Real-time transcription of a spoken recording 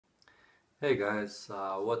Hey guys,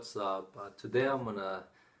 what's up? Today I'm gonna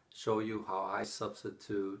show you how I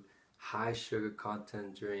substitute high sugar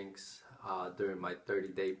content drinks during my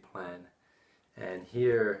 30-day plan. And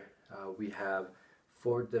here we have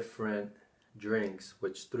four different drinks,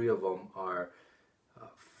 which three of them are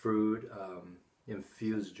fruit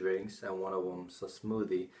infused drinks, and one of them's a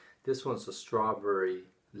smoothie. This one's a strawberry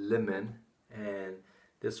lemon, and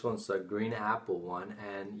this one's a green apple one.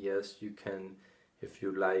 And yes, you can, if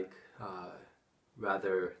you like,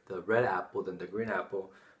 rather the red apple than the green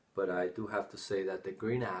apple, but I do have to say that the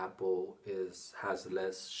green apple has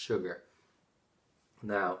less sugar.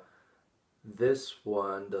 Now this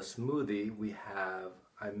one, the smoothie,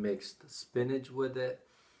 I mixed spinach with it,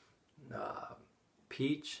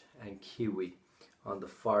 peach and kiwi. On the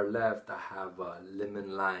far left I have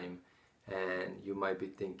lemon lime, and you might be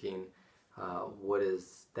thinking, what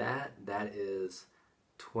is that? That is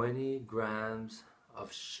 20 grams of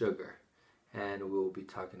sugar, and we'll be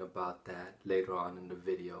talking about that later on in the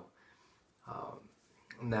video.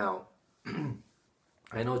 Now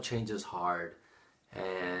I know change is hard,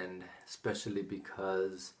 and especially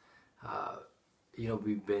because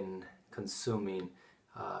we've been consuming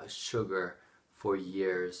sugar for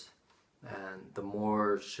years, and the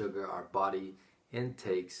more sugar our body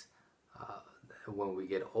intakes when we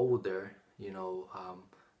get older,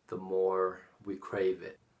 the more we crave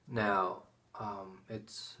it. Now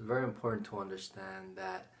it's very important to understand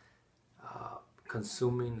that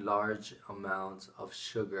consuming large amounts of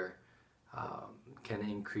sugar can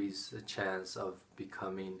increase the chance of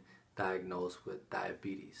becoming diagnosed with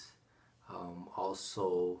diabetes.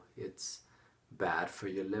 Also, it's bad for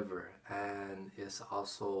your liver, and it's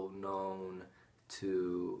also known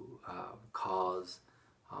to cause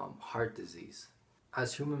heart disease.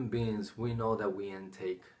 As human beings, we know that we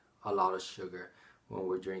intake a lot of sugar when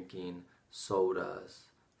we're drinking sodas,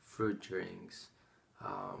 fruit drinks,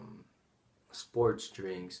 sports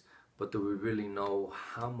drinks, but do we really know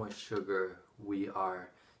how much sugar we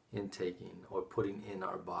are intaking or putting in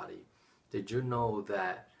our body? Did you know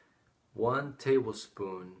that one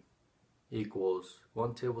tablespoon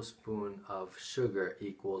of sugar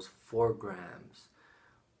equals 4 grams?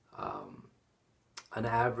 An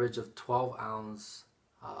average of 12-ounce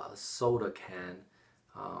soda can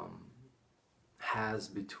has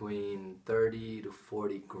between 30 to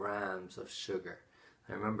 40 grams of sugar.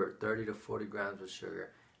 Now remember, 30 to 40 grams of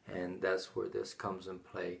sugar, and that's where this comes in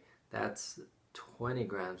play. That's 20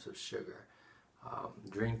 grams of sugar.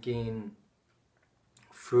 Drinking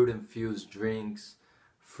fruit infused drinks,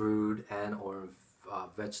 fruit and or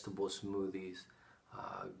vegetable smoothies,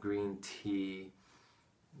 green tea,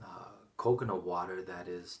 coconut water that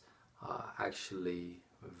is actually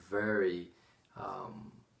very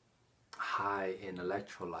high in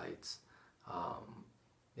electrolytes.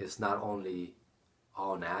 It's not only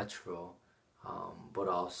all natural, but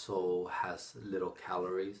also has little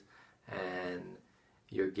calories, and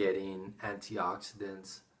you're getting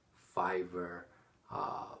antioxidants, fiber,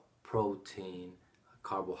 protein,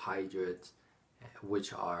 carbohydrates,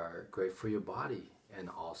 which are great for your body and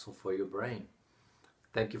also for your brain.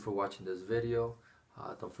 Thank you for watching this video.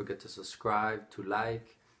 Don't forget to subscribe, to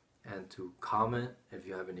like, and to comment if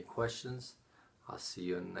you have any questions. I'll see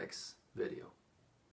you in the next video.